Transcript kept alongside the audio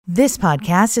This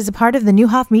podcast is a part of the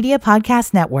Newhoff Media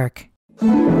Podcast Network.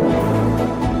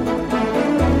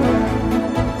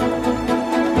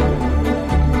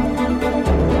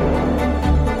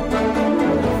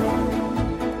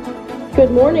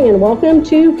 Good morning and welcome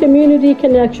to Community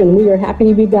Connection. We are happy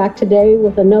to be back today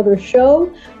with another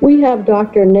show. We have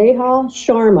Dr. Neha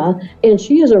Sharma, and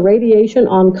she is a radiation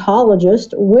oncologist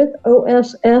with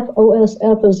OSF.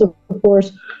 OSF is, of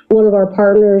course, one of our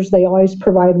partners. They always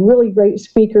provide really great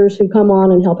speakers who come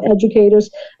on and help educate us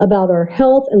about our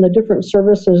health and the different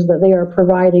services that they are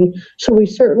providing. So we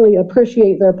certainly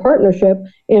appreciate their partnership,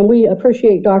 and we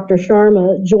appreciate Dr.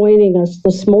 Sharma joining us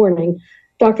this morning.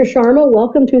 Dr. Sharma,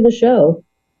 welcome to the show.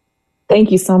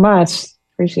 Thank you so much.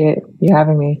 Appreciate you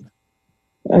having me.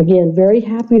 Again, very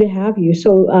happy to have you.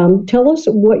 So tell us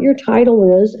what your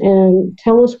title is and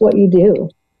tell us what you do.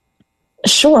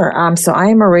 Sure. So I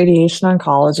am a radiation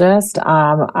oncologist.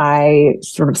 I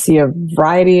sort of see a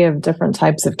variety of different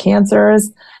types of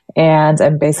cancers, and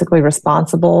I'm basically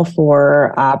responsible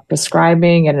for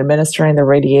prescribing and administering the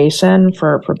radiation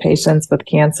for patients with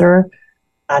cancer.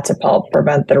 To help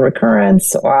prevent the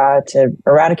recurrence, to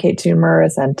eradicate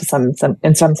tumors, and to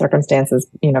in some circumstances,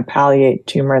 palliate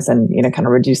tumors and kind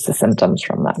of reduce the symptoms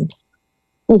from them.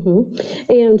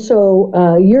 Mm-hmm. And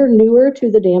so you're newer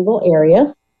to the Danville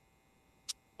area.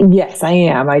 Yes, I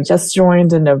am. I just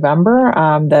joined in November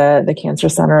the Cancer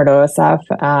Center at OSF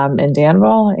in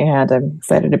Danville, and I'm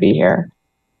excited to be here.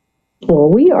 Well,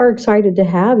 we are excited to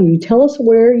have you. Tell us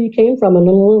where you came from and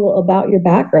a little about your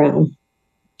background.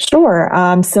 Sure.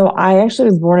 So I actually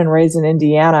was born and raised in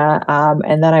Indiana,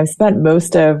 and then I've spent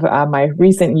most of my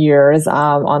recent years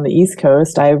on the East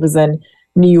Coast. I was in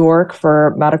New York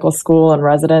for medical school and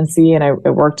residency, and I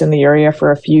worked in the area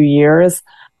for a few years.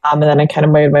 And then I kind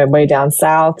of made my way down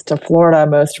south to Florida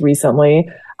most recently.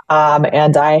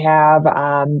 And I have,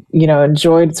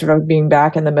 enjoyed sort of being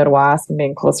back in the Midwest and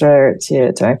being closer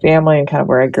to my family and kind of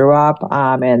where I grew up.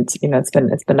 And, it's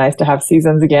been nice to have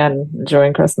seasons again,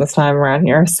 enjoying Christmas time around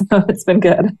here. So it's been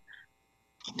good.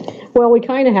 Well, we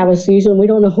kind of have a season. We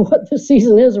don't know what the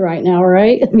season is right now,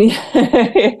 right?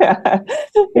 Yeah,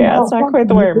 it's not quite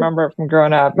the way I remember it from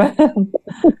growing up.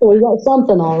 We got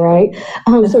something all right.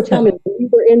 So tell me, when you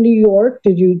were in New York,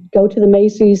 did you go to the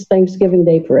Macy's Thanksgiving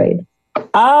Day Parade?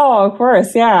 Oh, of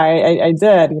course. Yeah, I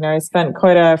did. I spent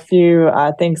quite a few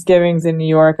Thanksgivings in New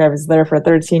York. I was there for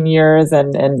 13 years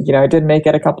and I did make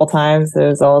it a couple times. It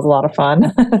was always a lot of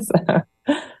fun.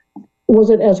 So. Was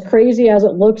it as crazy as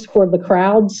it looks for the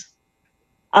crowds?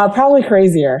 Probably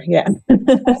crazier. Yeah.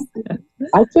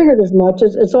 I figured as much.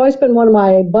 It's always been one of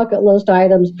my bucket list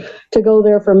items to go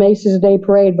there for Macy's Day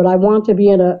Parade, but I want to be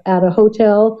at a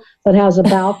hotel that has a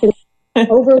balcony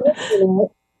overlooking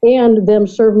it. And them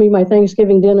serve me my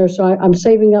Thanksgiving dinner, so I'm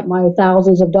saving up my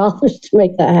thousands of dollars to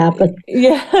make that happen.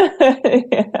 Yeah,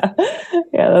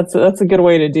 that's a good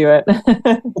way to do it.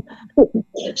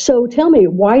 So tell me,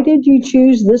 why did you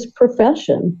choose this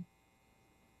profession?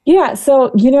 Yeah,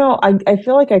 so I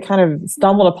feel like I kind of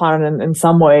stumbled upon it in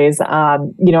some ways. I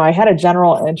had a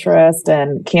general interest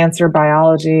in cancer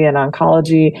biology and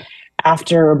oncology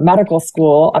after medical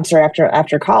school.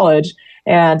 After college.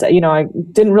 And, I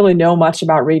didn't really know much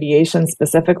about radiation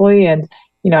specifically. And,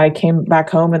 I came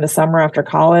back home in the summer after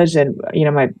college and,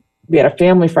 we had a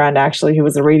family friend actually who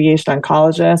was a radiation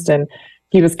oncologist, and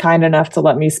he was kind enough to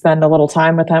let me spend a little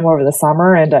time with him over the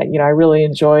summer. And, I really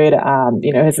enjoyed,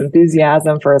 his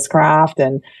enthusiasm for his craft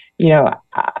and,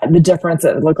 the difference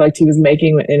it looked like he was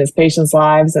making in his patients'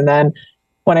 lives. And then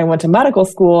when I went to medical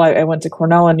school, I went to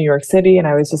Cornell in New York City, and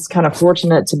I was just kind of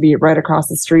fortunate to be right across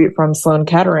the street from Sloan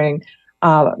Kettering.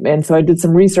 And so I did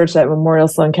some research at Memorial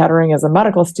Sloan Kettering as a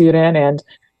medical student, and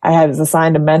I was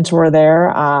assigned a mentor there.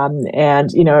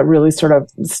 And, it really sort of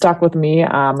stuck with me.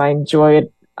 I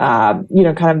enjoyed, kind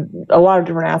of a lot of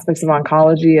different aspects of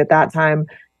oncology. At that time,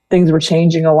 things were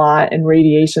changing a lot in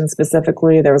radiation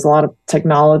specifically. There was a lot of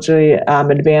technology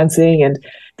advancing, and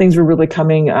things were really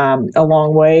coming a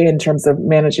long way in terms of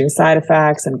managing side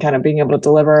effects and kind of being able to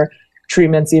deliver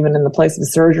treatments even in the place of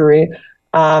surgery.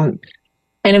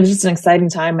 And it was just an exciting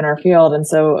time in our field. And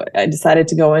so I decided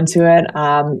to go into it.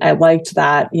 I liked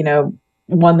that,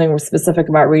 one thing was specific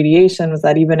about radiation was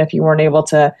that even if you weren't able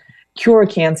to cure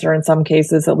cancer in some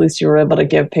cases, at least you were able to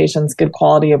give patients good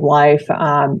quality of life.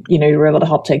 You were able to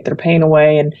help take their pain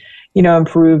away and,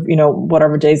 improve,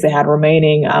 whatever days they had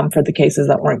remaining for the cases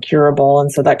that weren't curable.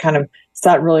 And so that kind of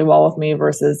sat really well with me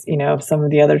versus, some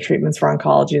of the other treatments for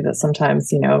oncology that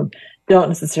sometimes, don't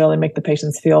necessarily make the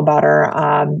patients feel better,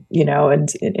 and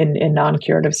in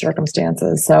non-curative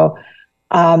circumstances. So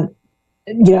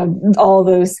all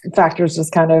those factors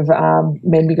just kind of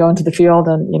made me go into the field,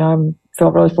 and I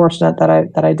feel really fortunate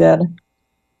that I did.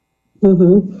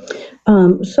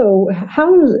 So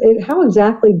how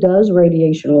exactly does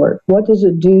radiation work? What does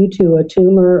it do to a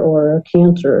tumor or a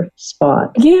cancer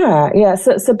spot? Yeah.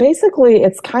 So basically,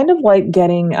 it's kind of like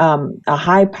getting a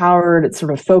high-powered,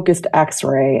 sort of focused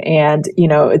X-ray, and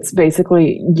it's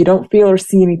basically you don't feel or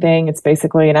see anything. It's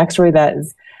basically an X-ray that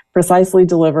is precisely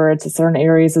delivered to certain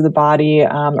areas of the body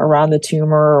around the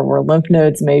tumor or where lymph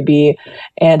nodes may be,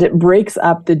 and it breaks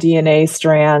up the DNA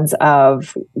strands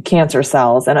of cancer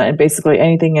cells and basically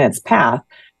anything in its path.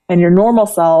 And your normal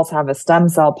cells have a stem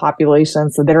cell population,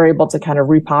 so they're able to kind of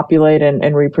repopulate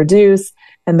and reproduce.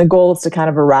 And the goal is to kind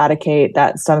of eradicate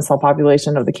that stem cell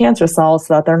population of the cancer cells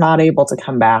so that they're not able to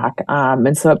come back.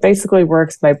 And so it basically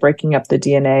works by breaking up the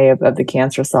DNA of the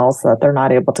cancer cells so that they're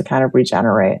not able to kind of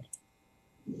regenerate.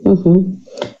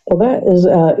 Well, that is,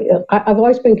 I've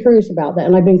always been curious about that.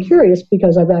 And I've been curious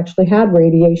because I've actually had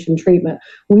radiation treatment.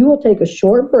 We will take a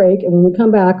short break, and when we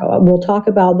come back, we'll talk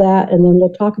about that, and then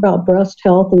we'll talk about breast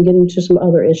health and get into some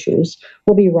other issues.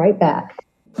 We'll be right back.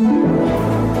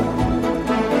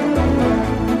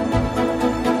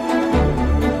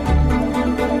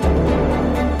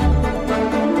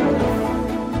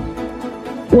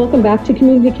 Welcome back to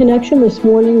Community Connection. This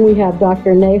morning we have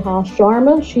Dr. Neha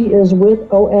Sharma. She is with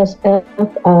OSF,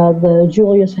 the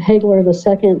Julius Hagler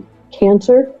II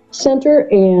Cancer Center,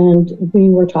 and we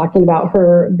were talking about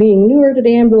her being newer to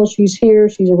Danville. She's here.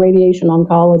 She's a radiation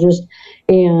oncologist,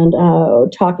 and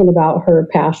talking about her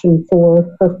passion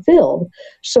for her field.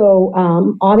 So,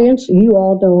 audience, you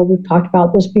all know we've talked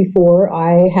about this before.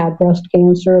 I had breast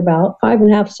cancer about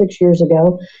 5.5, 6 years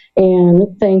ago, and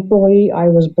thankfully I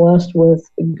was blessed with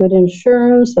good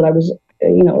insurance, that I was,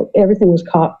 everything was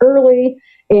caught early,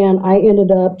 and I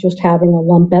ended up just having a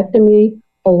lumpectomy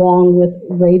along with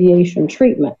radiation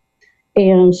treatment.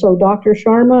 And so, Dr.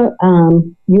 Sharma,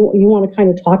 you want to kind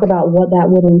of talk about what that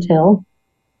would entail?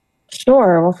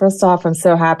 Sure. Well, first off, I'm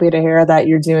so happy to hear that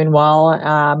you're doing well,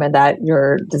 and that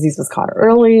your disease was caught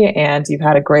early and you've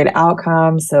had a great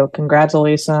outcome. So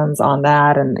congratulations on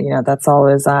that. And, that's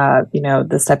always,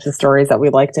 this types of stories that we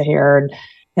like to hear,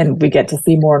 and we get to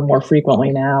see more and more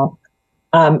frequently now.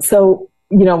 So,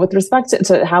 with respect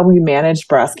to how we manage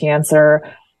breast cancer,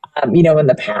 in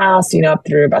the past, up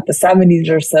through about the 70s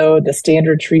or so, the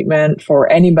standard treatment for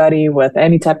anybody with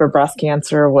any type of breast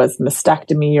cancer was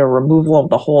mastectomy or removal of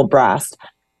the whole breast.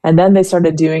 And then they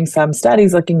started doing some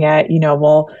studies looking at, a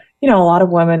lot of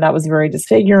women, that was very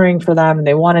disfiguring for them and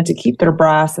they wanted to keep their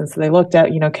breasts. And so they looked at,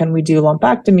 can we do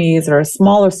lumpectomies or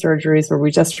smaller surgeries where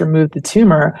we just remove the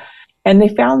tumor? And they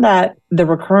found that the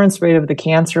recurrence rate of the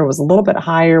cancer was a little bit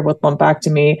higher with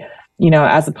lumpectomy,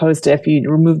 as opposed to if you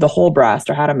removed the whole breast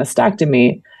or had a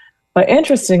mastectomy. But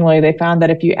interestingly, they found that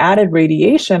if you added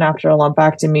radiation after a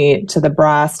lumpectomy to the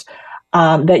breast,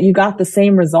 that you got the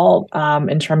same result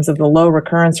in terms of the low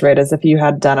recurrence rate as if you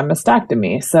had done a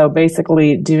mastectomy. So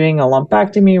basically doing a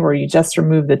lumpectomy where you just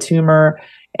remove the tumor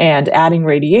and adding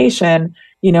radiation,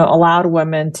 allowed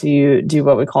women to do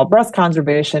what we call breast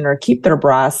conservation or keep their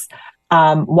breasts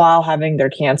while having their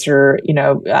cancer,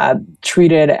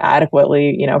 treated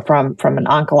adequately, from an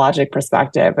oncologic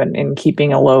perspective and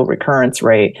keeping a low recurrence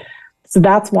rate. So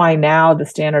that's why now the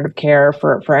standard of care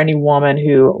for any woman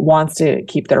who wants to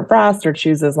keep their breast or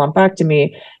chooses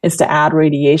lumpectomy is to add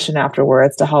radiation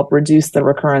afterwards to help reduce the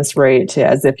recurrence rate to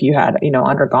as if you had,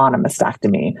 undergone a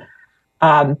mastectomy.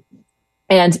 And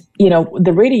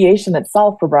the radiation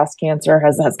itself for breast cancer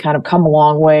has kind of come a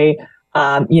long way,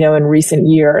 in recent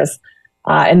years.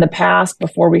 In the past,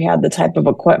 before we had the type of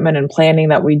equipment and planning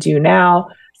that we do now,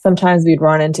 sometimes we'd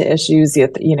run into issues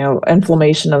with,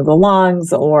 inflammation of the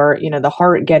lungs or, the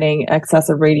heart getting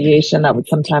excessive radiation that would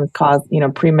sometimes cause,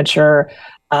 premature,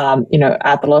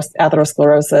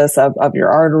 atherosclerosis of your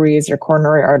arteries, your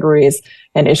coronary arteries,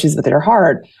 and issues with your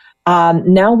heart.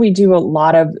 Now we do a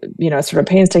lot of, sort of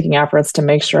painstaking efforts to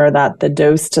make sure that the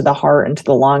dose to the heart and to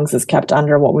the lungs is kept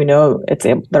under what we know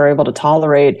they're able to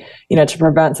tolerate, to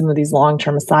prevent some of these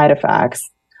long-term side effects.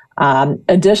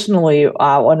 Additionally,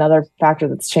 another factor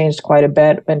that's changed quite a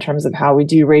bit in terms of how we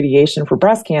do radiation for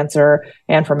breast cancer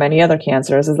and for many other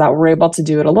cancers is that we're able to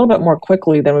do it a little bit more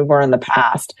quickly than we were in the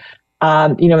past.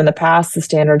 In the past, the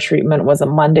standard treatment was a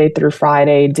Monday through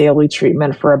Friday daily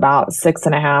treatment for about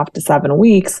 6.5 to 7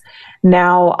 weeks.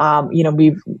 Now,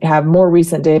 we have more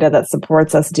recent data that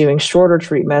supports us doing shorter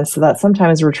treatments so that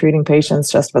sometimes we're treating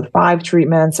patients just with 5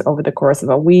 treatments over the course of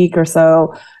a week or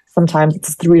so. Sometimes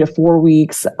it's 3 to 4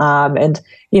 weeks. And,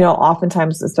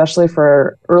 oftentimes, especially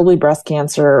for early breast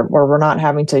cancer, where we're not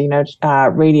having to,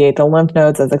 radiate the lymph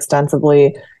nodes as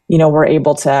extensively, we're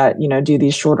able to, do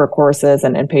these shorter courses,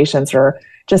 and patients are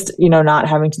just, not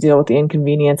having to deal with the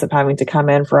inconvenience of having to come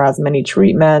in for as many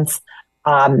treatments.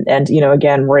 And,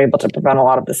 again, we're able to prevent a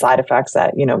lot of the side effects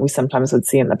that, we sometimes would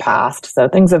see in the past. So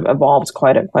things have evolved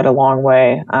quite a long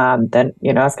way, than,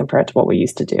 as compared to what we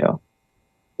used to do.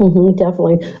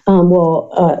 Definitely.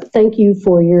 Thank you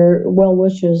for your well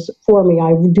wishes for me.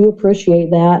 I do appreciate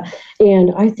that.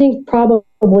 And I think probably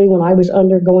when I was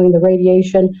undergoing the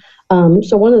radiation,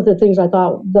 so one of the things I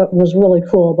thought that was really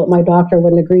cool, but my doctor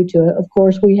wouldn't agree to it. Of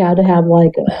course, we had to have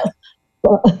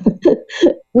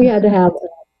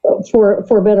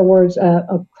for better words,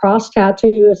 a cross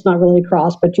tattoo. It's not really a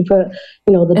cross, but you put,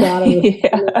 the dot on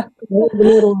the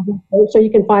middle of it, so you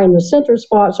can find the center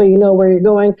spot, so you know where you're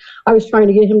going. I was trying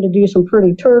to get him to do some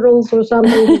pretty turtles or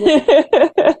something.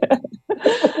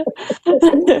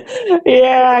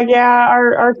 Yeah.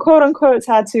 Our quote unquote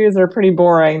tattoos are pretty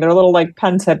boring. They're little like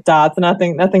pen tip dots,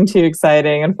 nothing too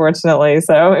exciting, unfortunately.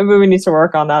 So we need to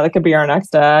work on that. That could be our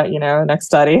next, next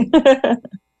study.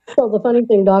 So the funny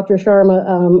thing, Dr.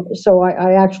 Sharma, so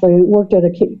I actually worked at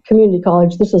a community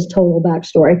college. This is total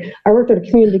backstory. I worked at a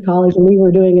community college, and we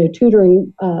were doing a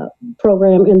tutoring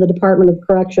program in the Department of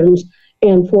Corrections.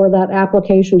 And for that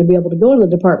application to be able to go in the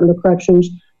Department of Corrections,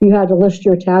 you had to list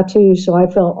your tattoos. So I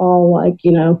felt all like,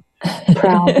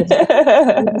 proud.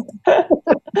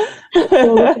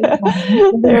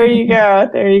 There you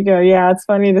go. Yeah, it's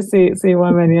funny to see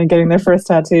women, getting their first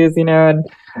tattoos, and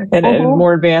at a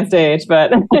more advanced age,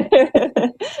 but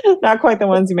not quite the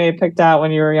ones you may have picked out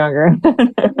when you were younger.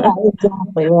 Yeah,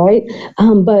 exactly, right.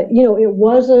 But it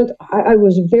wasn't. I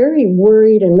was very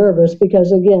worried and nervous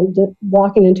because, again,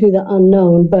 walking into the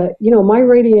unknown. But my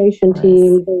radiation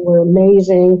team, they were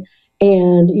amazing,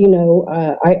 and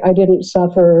I didn't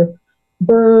suffer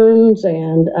burns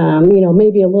and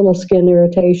maybe a little skin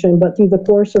irritation, but through the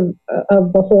course of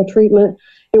the whole treatment,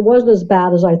 it wasn't as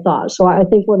bad as I thought. So I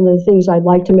think one of the things I'd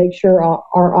like to make sure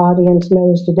our audience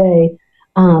knows today,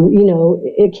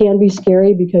 it can be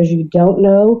scary because you don't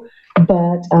know,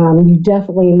 but you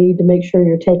definitely need to make sure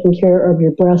you're taking care of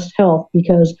your breast health,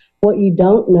 because what you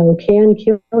don't know can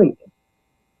kill you.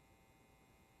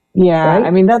 Yeah, right?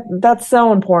 I mean, that's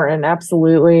so important.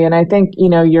 Absolutely. And I think,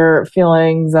 your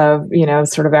feelings of,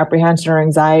 sort of apprehension or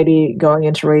anxiety going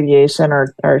into radiation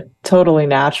are totally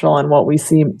natural, and what we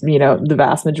see, the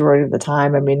vast majority of the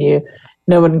time. I mean,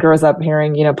 no one grows up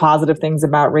hearing, positive things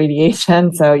about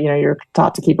radiation. So, you're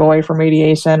taught to keep away from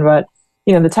radiation, but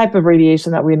the type of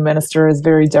radiation that we administer is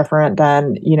very different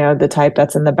than, the type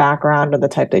that's in the background, or the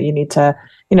type that you need to,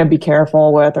 be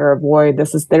careful with or avoid.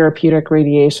 This is therapeutic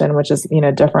radiation, which is,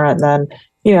 different than,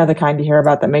 the kind you hear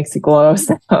about that makes you glow.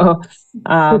 So,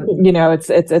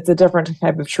 it's a different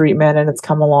type of treatment, and it's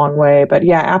come a long way. But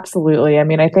yeah, absolutely. I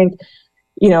mean, I think,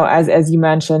 as you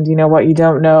mentioned, what you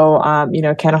don't know,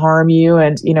 can harm you.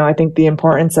 And, I think the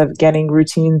importance of getting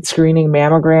routine screening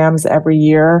mammograms every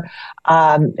year,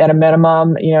 at a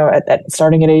minimum,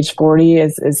 starting at age 40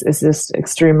 is just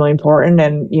extremely important.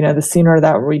 And, the sooner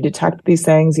that we detect these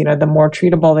things, the more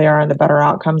treatable they are and the better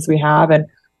outcomes we have. And,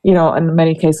 in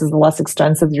many cases, the less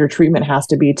extensive your treatment has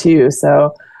to be too.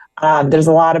 So, there's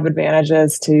a lot of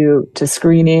advantages to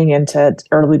screening and to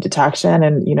early detection.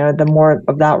 And, the more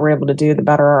of that we're able to do, the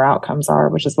better our outcomes are,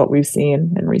 which is what we've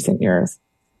seen in recent years.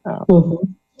 So.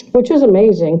 Which is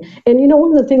amazing. And,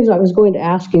 one of the things I was going to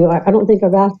ask you, I don't think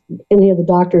I've asked any of the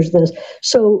doctors this.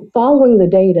 So following the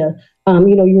data,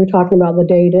 you were talking about the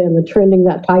data and the trending,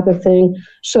 that type of thing.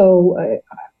 So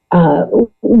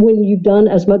when you've done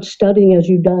as much studying as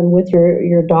you've done with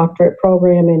your doctorate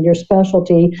program and your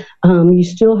specialty, you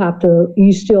still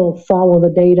follow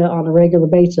the data on a regular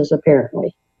basis,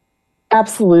 apparently.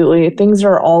 Absolutely. Things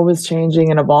are always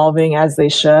changing and evolving, as they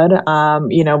should.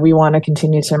 We want to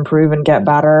continue to improve and get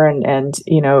better, and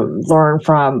learn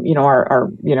from,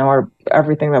 our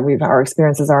everything that our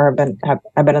experiences have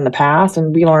been in the past.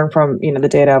 And we learn from, the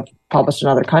data published in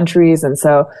other countries. And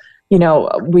so,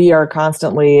 we are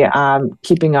constantly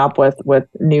keeping up with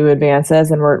new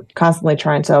advances, and we're constantly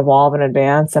trying to evolve and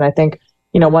advance. And I think,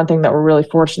 one thing that we're really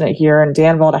fortunate here in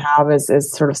Danville to have is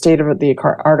sort of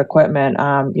state-of-the-art equipment.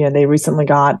 They recently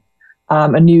got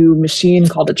a new machine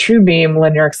called a TrueBeam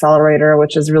linear accelerator,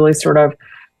 which is really sort of,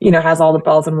 has all the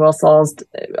bells and whistles,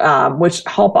 which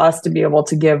help us to be able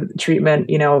to give treatment,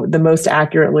 the most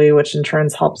accurately, which in turn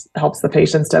helps the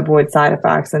patients to avoid side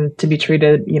effects and to be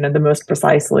treated, the most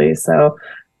precisely. So,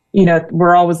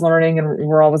 we're always learning and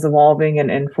we're always evolving.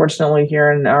 And fortunately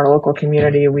here in our local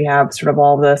community, we have sort of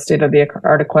all the state of the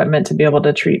art equipment to be able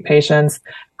to treat patients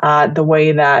the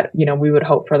way that, we would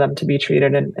hope for them to be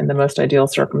treated in the most ideal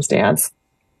circumstance.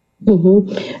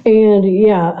 Mm-hmm.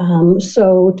 And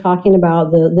so talking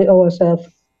about the OSF,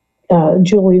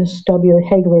 Julius W.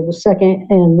 Hagler II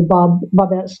and the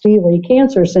Bobette Steele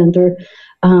Cancer Center,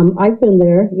 I've been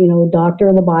there. Dr.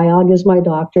 LeBiog is my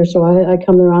doctor, so I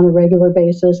come there on a regular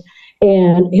basis,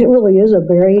 and it really is a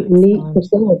very neat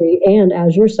facility, and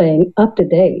as you're saying, up to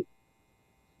date.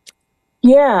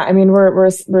 Yeah, I mean, we're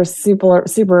super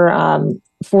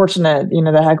fortunate.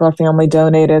 The Hegler family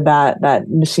donated that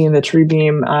machine, the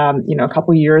TrueBeam, a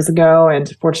couple years ago,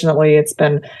 and fortunately, it's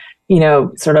been,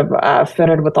 sort of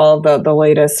fitted with all the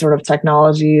latest sort of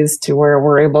technologies to where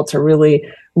we're able to really,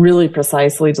 really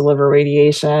precisely deliver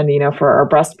radiation. For our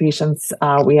breast patients,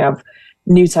 we have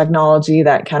new technology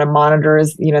that kind of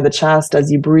monitors, the chest as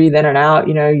you breathe in and out.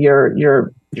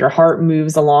 Your heart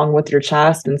moves along with your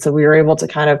chest, and so we were able to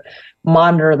kind of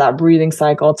monitor that breathing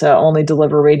cycle to only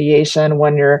deliver radiation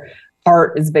when your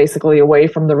heart is basically away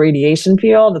from the radiation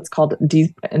field. It's called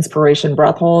deep inspiration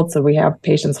breath hold. So we have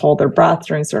patients hold their breath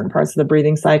during certain parts of the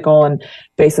breathing cycle. And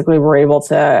basically we're able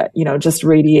to, just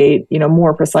radiate,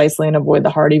 more precisely and avoid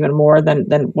the heart even more than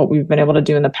what we've been able to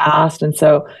do in the past. And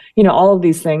so, all of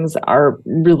these things are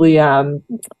really a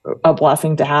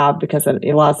blessing to have because it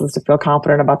allows us to feel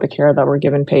confident about the care that we're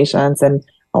giving patients and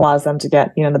allows them to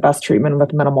get, the best treatment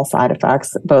with minimal side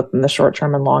effects, both in the short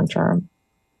term and long term.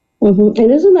 Mm-hmm.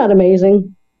 And isn't that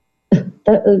amazing?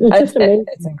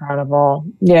 It's incredible.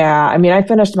 Yeah. I mean, I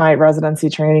finished my residency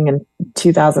training in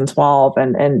 2012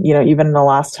 and, even in the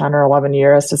last 10 or 11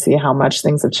 years to see how much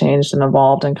things have changed and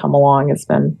evolved and come along has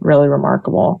been really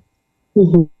remarkable.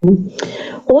 Mm-hmm.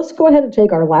 Well, let's go ahead and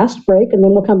take our last break and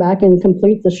then we'll come back and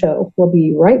complete the show. We'll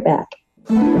be right back.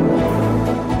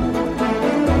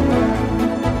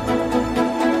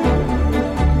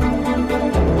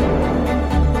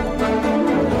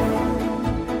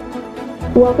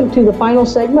 Welcome to the final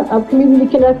segment of Community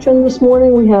Connection. This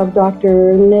morning we have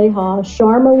Dr. Neha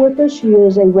Sharma with us. She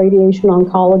is a radiation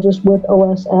oncologist with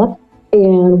OSF,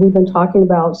 and we've been talking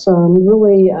about some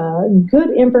really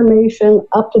good information,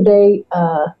 up-to-date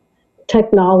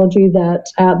technology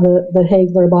that's at the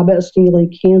Hagler Bobette Steele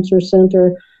Cancer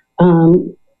Center.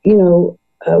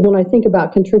 When I think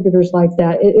about contributors like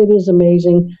that, it is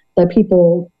amazing that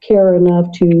people care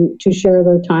enough to share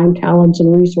their time, talents,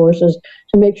 and resources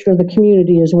to make sure the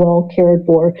community is well cared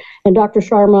for. And Dr.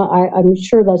 Sharma, I'm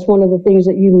sure that's one of the things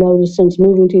that you've noticed since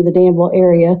moving to the Danville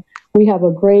area. We have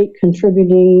a great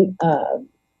contributing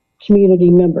community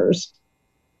members.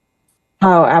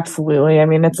 Oh, absolutely. I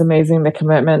mean, it's amazing the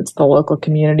commitment to the local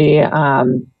community.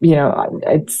 The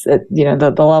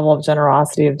level of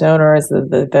generosity of donors,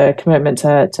 the commitment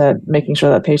to making sure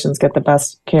that patients get the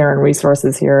best care and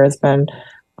resources here has been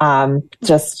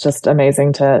just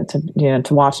amazing to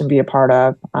watch and be a part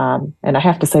of. And I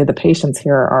have to say the patients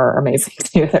here are amazing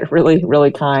too. They're really,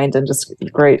 really kind and just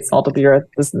great, salt of the earth,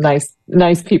 just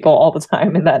nice people all the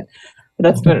time. And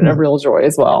that's been a real joy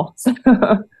as well.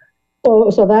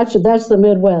 So that's the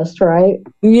Midwest, right?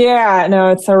 Yeah, no,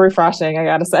 it's so refreshing, I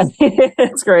gotta say.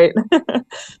 It's great.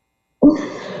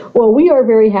 Well, we are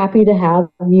very happy to have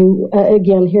you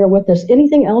again here with us.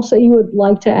 Anything else that you would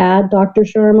like to add, Dr.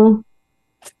 Sharma?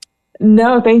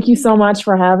 No, thank you so much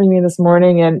for having me this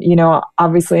morning. And,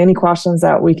 obviously any questions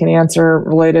that we can answer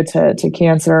related to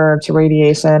cancer, to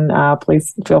radiation,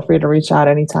 please feel free to reach out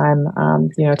anytime,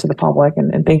 to the public.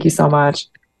 And thank you so much.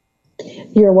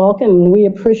 You're welcome. We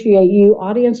appreciate you,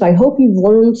 audience. I hope you've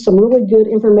learned some really good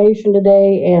information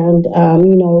today, and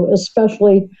not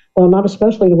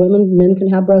especially to women. Men can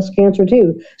have breast cancer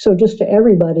too. So just to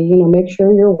everybody, make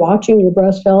sure you're watching your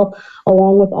breast health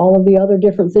along with all of the other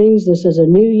different things. This is a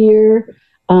new year.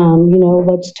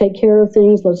 Let's take care of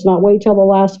things. Let's not wait till the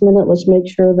last minute. Let's make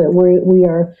sure that we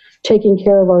are taking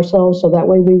care of ourselves so that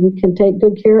way we can take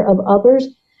good care of others.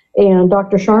 And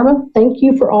Dr. Sharma, thank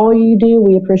you for all you do.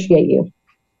 We appreciate you.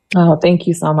 Oh, thank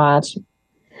you so much.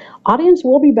 Audience,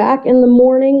 we'll be back in the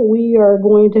morning. We are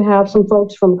going to have some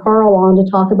folks from Carl on to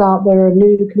talk about their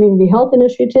new community health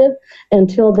initiative.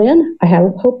 Until then, I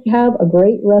hope you have a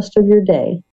great rest of your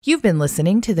day. You've been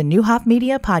listening to the Neuhoff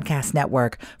Media Podcast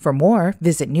Network. For more,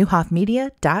 visit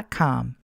neuhoffmedia.com.